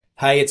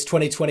Hey, it's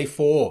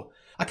 2024.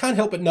 I can't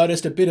help but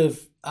notice a bit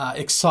of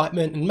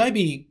excitement and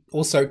maybe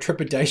also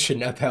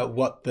trepidation about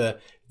what the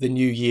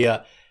new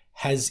year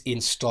has in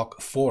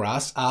stock for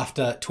us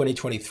after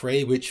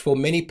 2023, which for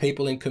many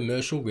people in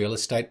commercial real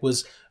estate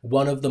was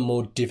one of the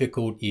more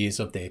difficult years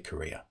of their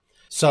career.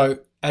 So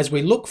as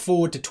we look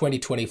forward to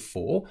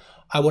 2024,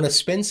 I want to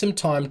spend some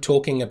time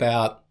talking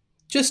about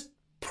just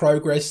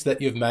progress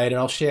that you've made, and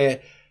I'll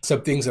share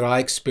some things that I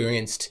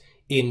experienced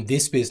in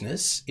this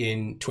business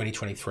in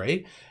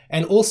 2023,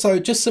 and also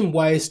just some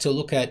ways to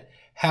look at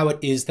how it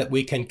is that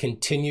we can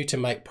continue to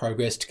make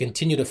progress, to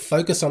continue to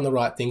focus on the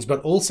right things, but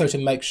also to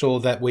make sure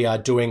that we are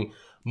doing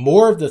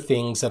more of the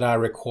things that are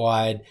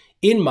required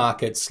in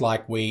markets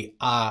like we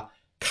are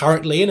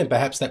currently in, and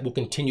perhaps that will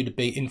continue to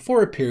be in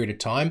for a period of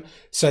time,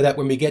 so that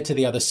when we get to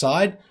the other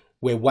side,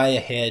 we're way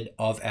ahead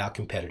of our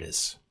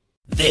competitors.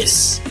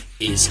 This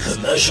is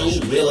Commercial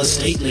Real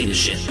Estate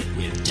Leadership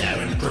with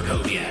Darren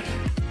Krakowiak.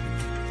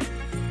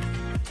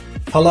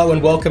 Hello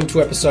and welcome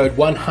to episode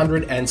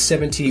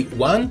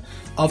 171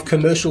 of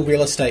Commercial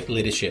Real Estate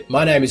Leadership.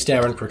 My name is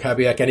Darren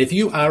Krakowiak, and if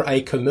you are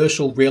a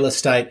commercial real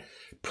estate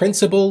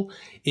principal,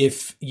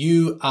 if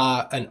you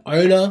are an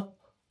owner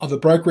of a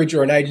brokerage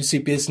or an agency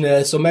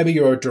business, or maybe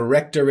you're a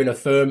director in a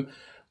firm,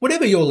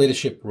 whatever your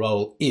leadership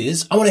role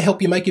is, I want to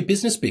help you make your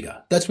business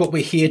bigger. That's what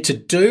we're here to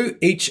do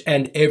each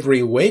and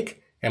every week.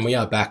 And we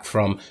are back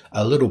from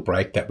a little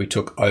break that we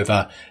took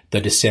over the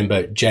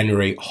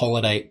December-January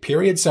holiday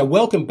period. So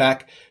welcome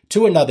back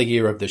to another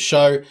year of the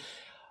show.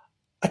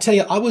 I tell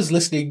you, I was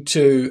listening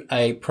to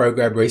a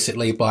program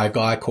recently by a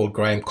guy called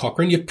Graham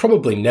Cochrane. You've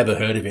probably never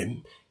heard of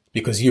him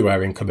because you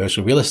are in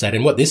commercial real estate.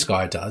 And what this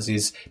guy does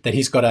is that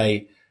he's got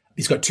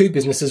two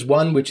businesses.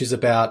 One, which is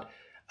about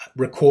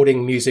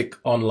recording music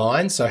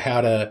online. So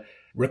how to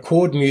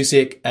record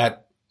music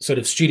at sort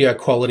of studio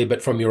quality,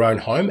 but from your own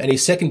home. And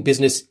his second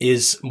business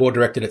is more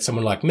directed at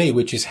someone like me,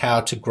 which is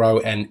how to grow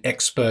an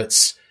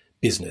expert's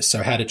business.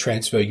 So how to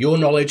transfer your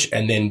knowledge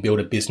and then build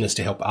a business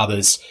to help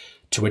others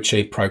to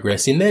achieve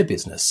progress in their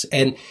business.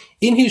 And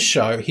in his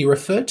show, he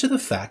referred to the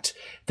fact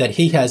that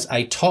he has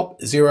a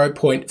top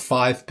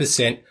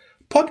 0.5%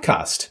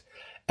 podcast.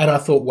 And I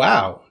thought,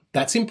 wow,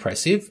 that's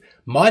impressive.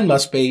 Mine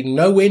must be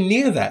nowhere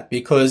near that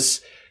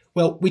because,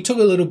 well, we took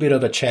a little bit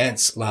of a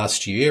chance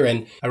last year,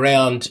 and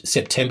around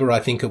September, I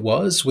think it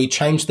was, we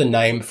changed the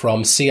name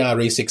from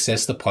CRE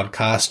Success, the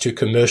podcast, to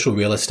Commercial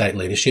Real Estate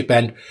Leadership.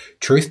 And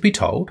truth be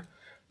told,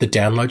 the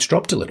downloads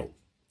dropped a little.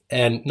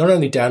 And not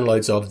only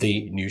downloads of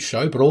the new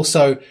show, but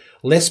also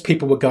less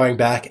people were going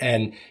back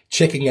and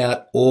checking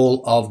out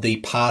all of the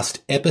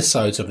past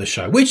episodes of the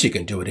show, which you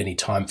can do at any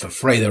time for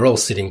free. They're all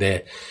sitting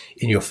there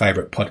in your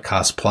favorite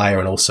podcast player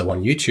and also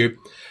on YouTube.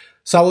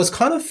 So I was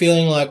kind of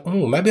feeling like,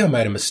 oh, maybe I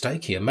made a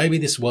mistake here. Maybe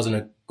this wasn't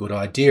a good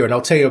idea. And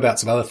I'll tell you about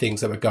some other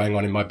things that were going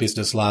on in my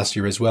business last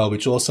year as well,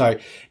 which also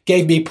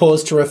gave me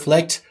pause to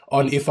reflect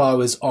on if I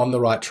was on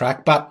the right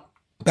track. But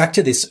back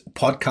to this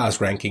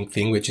podcast ranking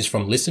thing, which is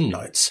from Listen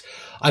Notes.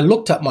 I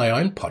looked up my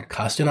own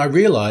podcast and I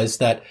realized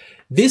that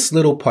this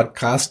little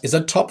podcast is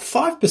a top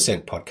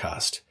 5%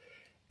 podcast.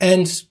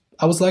 And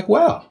I was like,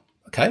 wow,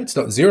 okay, it's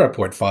not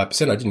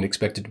 0.5%. I didn't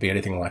expect it to be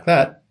anything like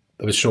that.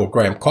 I was sure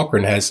Graham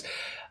Cochrane has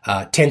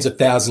tens of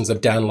thousands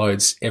of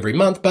downloads every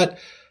month, but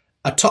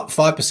a top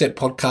 5%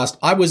 podcast,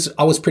 I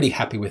was pretty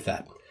happy with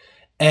that.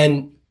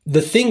 And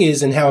the thing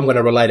is, and how I'm going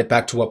to relate it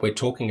back to what we're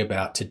talking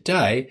about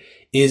today,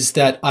 is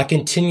that I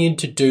continued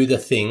to do the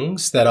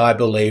things that I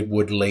believe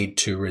would lead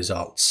to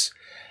results.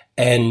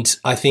 And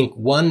I think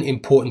one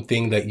important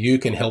thing that you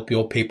can help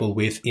your people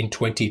with in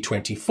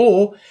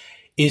 2024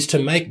 is to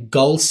make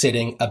goal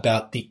setting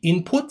about the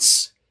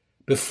inputs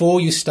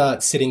before you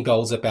start setting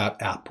goals about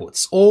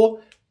outputs,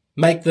 or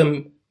make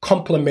them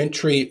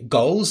complementary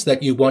goals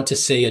that you want to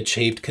see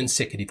achieved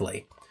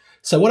consecutively.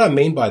 So what I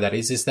mean by that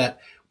is that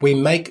we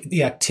make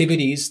the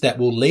activities that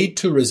will lead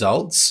to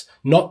results,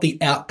 not the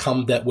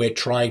outcome that we're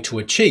trying to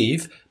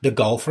achieve, the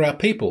goal for our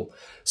people.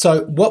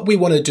 So what we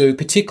want to do,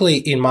 particularly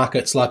in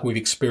markets like we've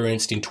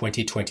experienced in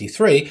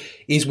 2023,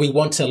 is we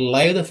want to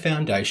lay the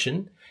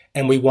foundation,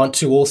 and we want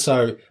to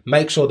also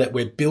make sure that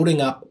we're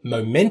building up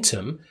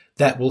momentum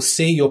that will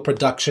see your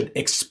production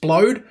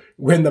explode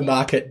when the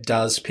market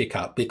does pick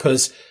up.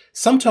 Because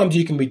sometimes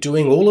you can be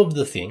doing all of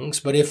the things,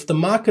 but if the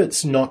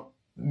market's not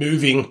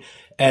moving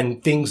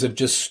and things have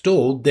just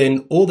stalled,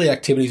 then all the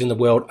activities in the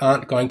world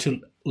aren't going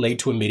to lead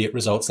to immediate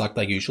results like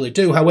they usually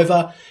do.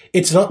 However,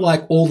 it's not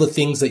like all the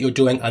things that you're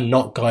doing are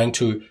not going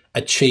to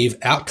achieve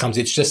outcomes.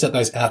 It's just that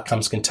those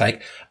outcomes can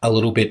take a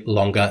little bit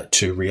longer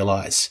to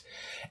realize.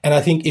 And I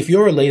think if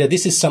you're a leader,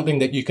 this is something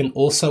that you can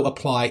also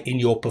apply in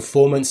your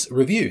performance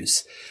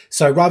reviews.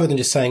 So rather than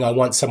just saying, I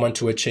want someone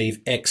to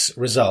achieve X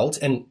result,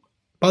 and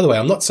by the way,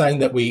 I'm not saying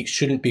that we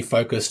shouldn't be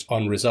focused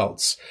on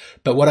results,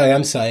 but what I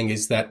am saying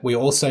is that we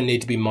also need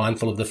to be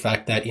mindful of the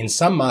fact that in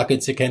some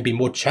markets, it can be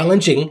more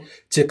challenging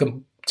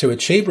to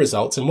achieve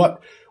results. And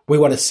what we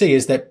want to see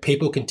is that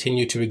people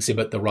continue to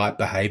exhibit the right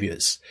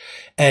behaviors.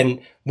 And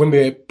when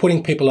we're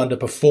putting people under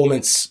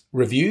performance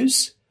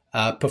reviews,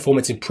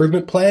 performance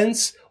improvement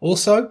plans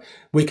also.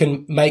 We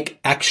can make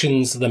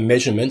actions the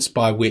measurements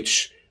by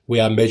which we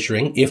are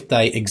measuring if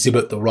they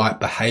exhibit the right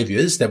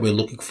behaviors that we're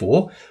looking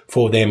for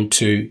them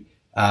to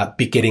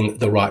be getting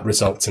the right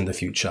results in the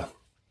future.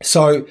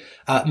 So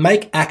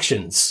make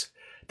actions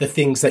the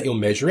things that you're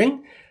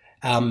measuring,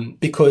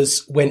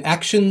 because when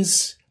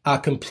actions are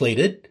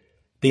completed,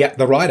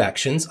 the right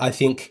actions, I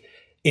think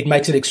it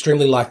makes it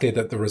extremely likely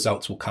that the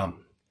results will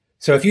come.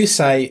 So if you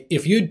say,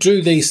 if you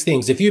do these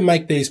things, if you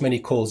make these many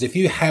calls, if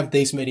you have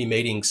these many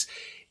meetings,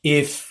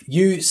 if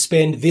you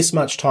spend this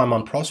much time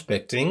on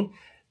prospecting,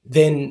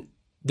 then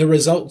the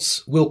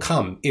results will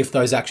come if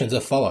those actions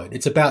are followed.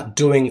 It's about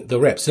doing the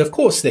reps. And of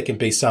course, there can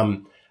be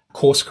some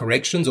course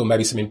corrections or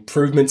maybe some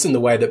improvements in the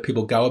way that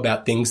people go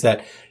about things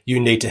that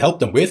you need to help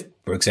them with.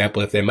 For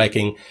example, if they're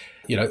making,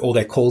 all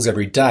their calls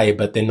every day,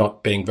 but they're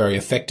not being very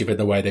effective in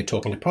the way they're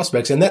talking to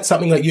prospects. And that's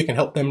something that you can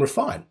help them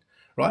refine,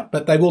 right?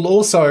 But they will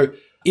also,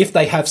 if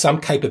they have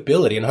some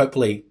capability, and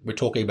hopefully we're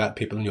talking about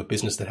people in your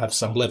business that have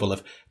some level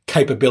of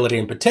capability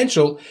and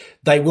potential,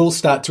 they will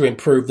start to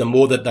improve the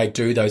more that they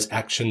do those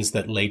actions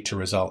that lead to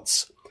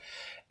results.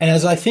 And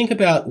as I think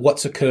about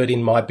what's occurred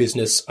in my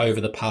business over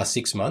the past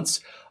 6 months,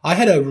 I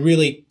had a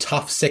really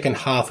tough second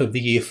half of the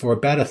year for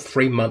about a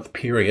 3-month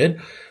period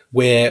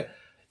where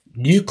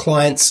new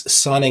clients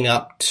signing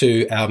up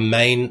to our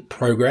main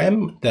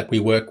program that we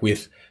work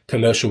with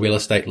commercial real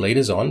estate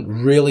leaders on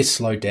really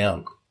slowed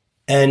down.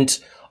 And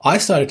I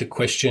started to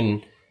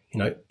question,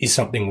 is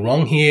something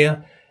wrong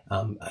here?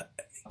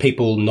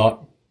 People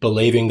not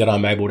believing that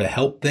I'm able to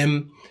help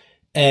them.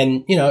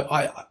 And,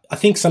 I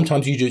think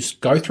sometimes you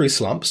just go through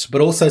slumps, but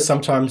also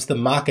sometimes the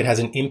market has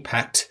an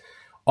impact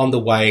on the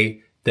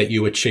way that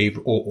you achieve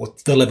or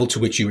the level to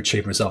which you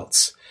achieve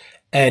results.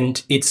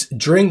 And it's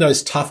during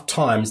those tough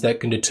times that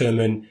can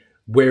determine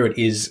where it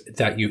is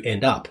that you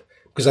end up.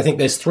 Because I think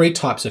there's 3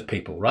 types of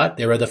people, right?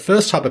 There are the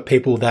first type of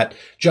people that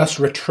just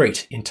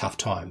retreat in tough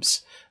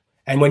times.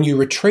 And when you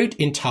retreat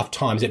in tough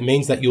times, it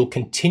means that you'll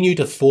continue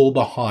to fall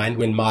behind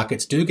when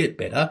markets do get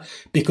better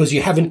because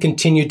you haven't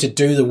continued to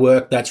do the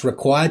work that's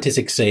required to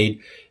succeed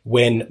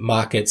when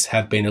markets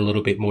have been a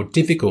little bit more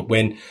difficult,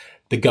 when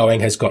the going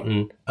has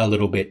gotten a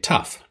little bit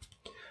tough.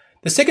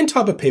 The second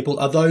type of people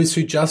are those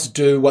who just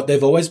do what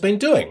they've always been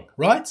doing,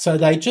 right? So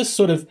they just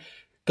sort of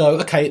go,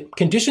 okay,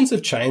 conditions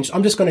have changed.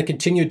 I'm just going to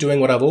continue doing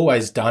what I've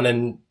always done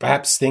and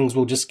perhaps things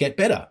will just get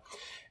better.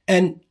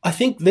 And I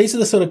think these are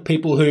the sort of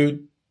people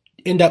who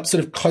end up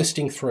sort of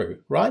coasting through,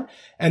 right?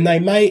 And they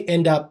may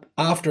end up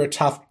after a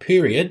tough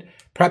period,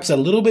 perhaps a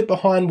little bit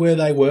behind where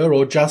they were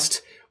or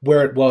just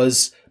where it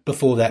was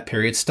before that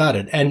period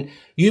started. And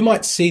you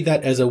might see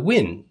that as a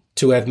win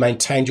to have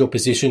maintained your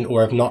position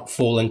or have not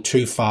fallen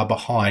too far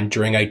behind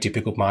during a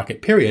difficult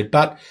market period.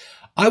 But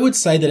I would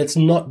say that it's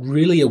not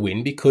really a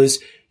win because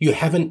you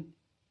haven't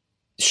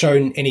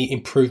shown any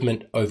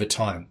improvement over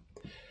time.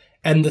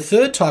 And the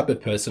third type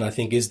of person, I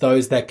think, is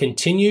those that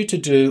continue to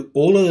do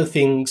all of the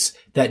things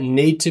that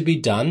need to be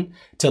done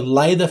to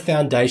lay the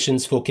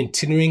foundations for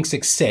continuing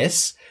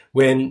success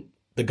when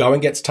the going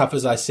gets tough,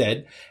 as I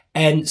said,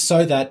 and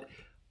so that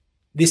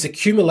this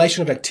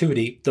accumulation of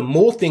activity, the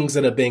more things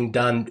that are being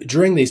done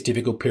during these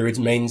difficult periods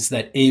means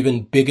that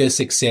even bigger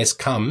success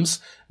comes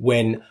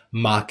when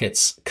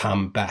markets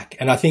come back.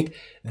 And I think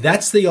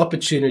that's the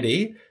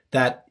opportunity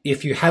that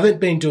if you haven't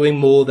been doing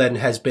more than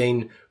has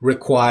been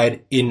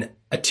required in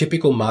a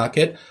typical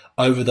market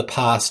over the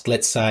past,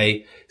 let's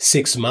say,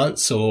 6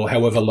 months or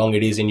however long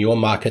it is in your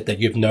market that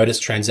you've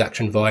noticed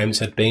transaction volumes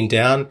have been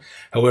down,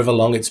 however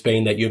long it's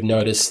been that you've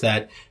noticed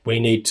that we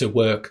need to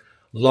work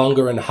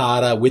longer and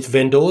harder with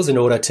vendors in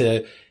order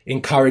to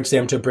encourage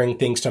them to bring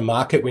things to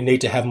market. We need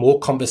to have more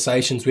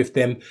conversations with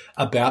them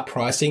about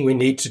pricing. We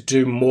need to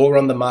do more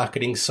on the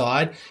marketing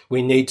side.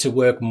 We need to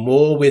work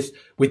more with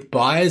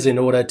buyers in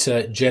order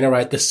to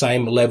generate the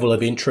same level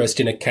of interest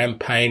in a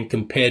campaign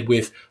compared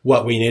with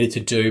what we needed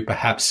to do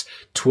perhaps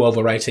 12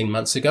 or 18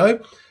 months ago.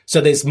 So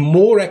there's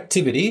more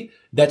activity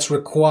that's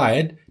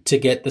required to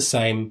get the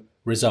same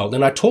result.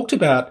 And I talked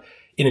about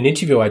in an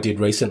interview I did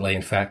recently,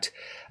 in fact,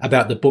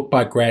 about the book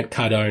by Grant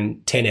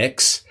Cardone,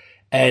 10X.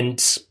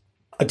 And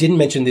I didn't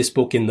mention this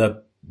book in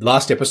the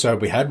last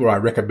episode we had where I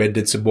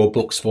recommended some more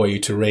books for you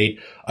to read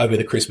over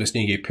the Christmas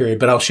New Year period,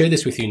 but I'll share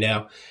this with you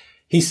now.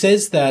 He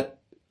says that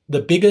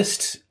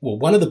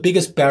one of the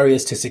biggest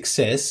barriers to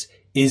success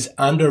is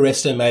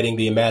underestimating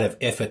the amount of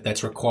effort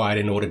that's required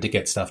in order to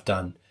get stuff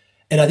done.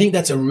 And I think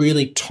that's a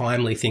really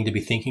timely thing to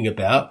be thinking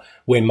about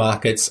when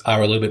markets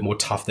are a little bit more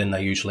tough than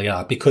they usually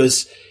are,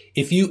 because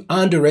if you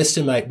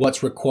underestimate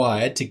what's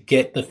required to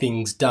get the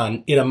things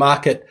done in a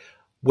market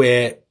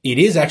where it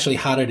is actually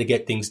harder to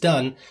get things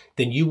done,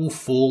 then you will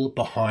fall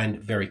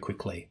behind very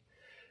quickly.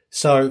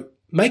 So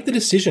make the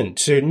decision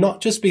to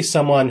not just be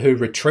someone who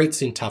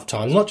retreats in tough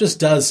times, not just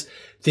does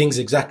things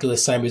exactly the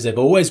same as they've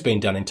always been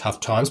done in tough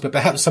times, but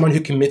perhaps someone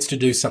who commits to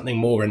do something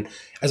more. And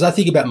as I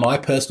think about my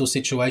personal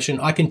situation,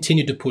 I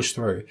continued to push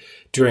through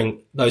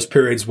during those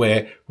periods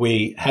where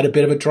we had a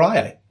bit of a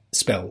drier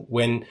spell,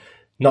 when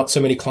not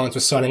so many clients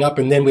were signing up.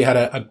 And then we had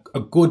a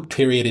good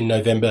period in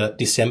November,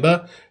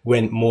 December,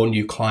 when more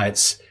new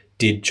clients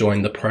did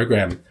join the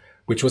program,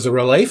 which was a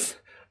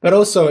relief. But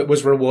also it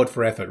was reward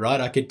for effort,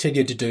 right? I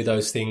continued to do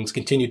those things,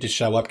 continued to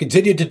show up,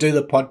 continued to do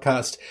the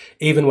podcast,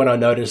 even when I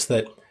noticed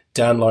that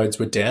downloads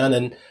were down.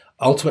 And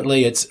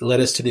ultimately it's led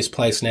us to this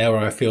place now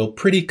where I feel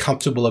pretty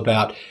comfortable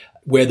about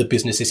where the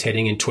business is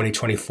heading in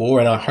 2024.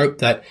 And I hope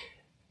that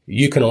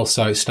you can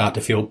also start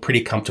to feel pretty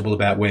comfortable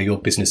about where your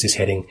business is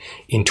heading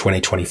in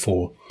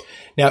 2024.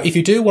 Now, if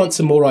you do want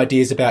some more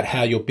ideas about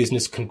how your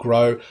business can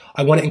grow,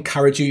 I want to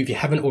encourage you, if you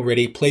haven't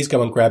already, please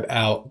go and grab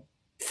our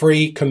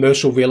free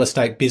commercial real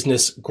estate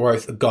business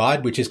growth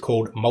guide, which is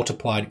called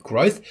Multiplied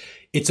Growth.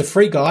 It's a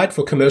free guide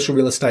for commercial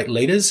real estate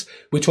leaders.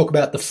 We talk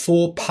about the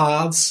 4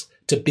 paths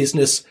to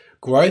business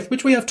growth,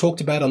 which we have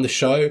talked about on the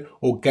show: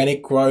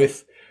 organic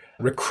growth,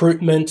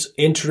 recruitment,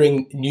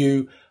 entering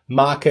new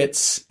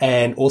markets,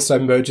 and also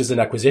mergers and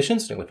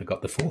acquisitions. I think we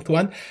forgot the 4th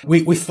one.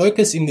 We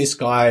focus in this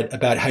guide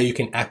about how you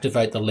can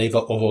activate the lever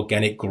of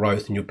organic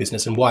growth in your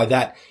business, and why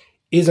that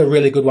is a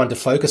really good one to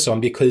focus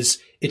on, because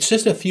it's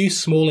just a few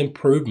small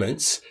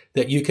improvements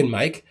that you can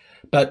make,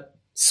 but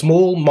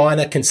small,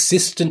 minor,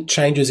 consistent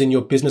changes in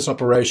your business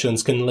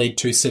operations can lead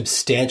to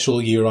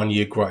substantial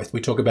year-on-year growth.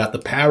 We talk about the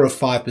power of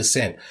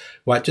 5%,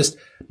 right? Just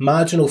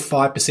marginal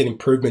 5%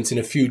 improvements in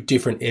a few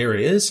different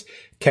areas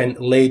can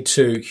lead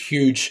to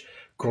huge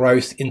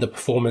growth in the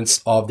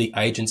performance of the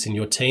agents in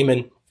your team.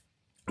 And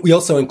we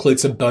also include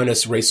some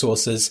bonus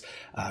resources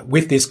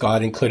with this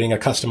guide, including a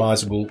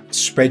customizable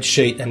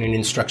spreadsheet and an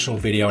instructional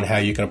video on how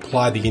you can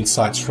apply the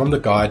insights from the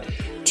guide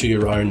to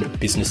your own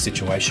business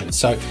situation.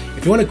 So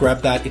if you want to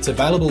grab that, it's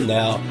available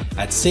now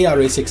at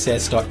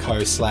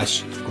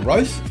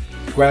cresuccess.co/growth.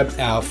 Grab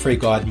our free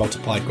guide,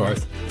 Multiplied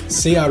Growth,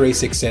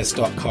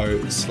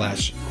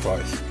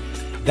 cresuccess.co/growth.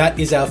 That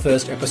is our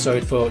first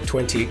episode for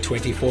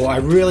 2024. I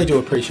really do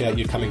appreciate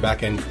you coming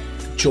back and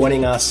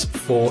joining us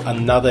for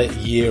another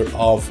year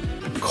of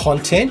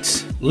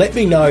content. Let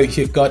me know if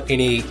you've got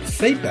any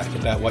feedback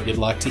about what you'd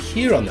like to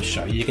hear on the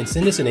show. You can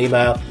send us an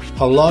email,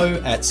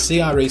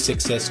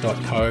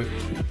 hello@cresuccess.co.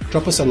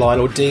 Drop us a line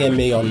or DM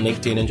me on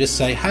LinkedIn and just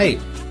say, hey,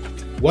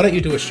 why don't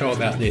you do a show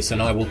about this? And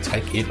I will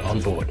take it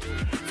on board.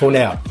 For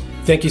now,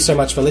 thank you so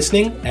much for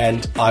listening,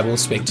 and I will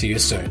speak to you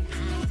soon.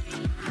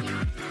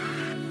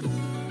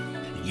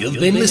 You've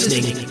been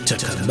listening to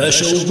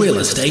Commercial Real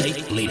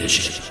Estate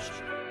Leadership.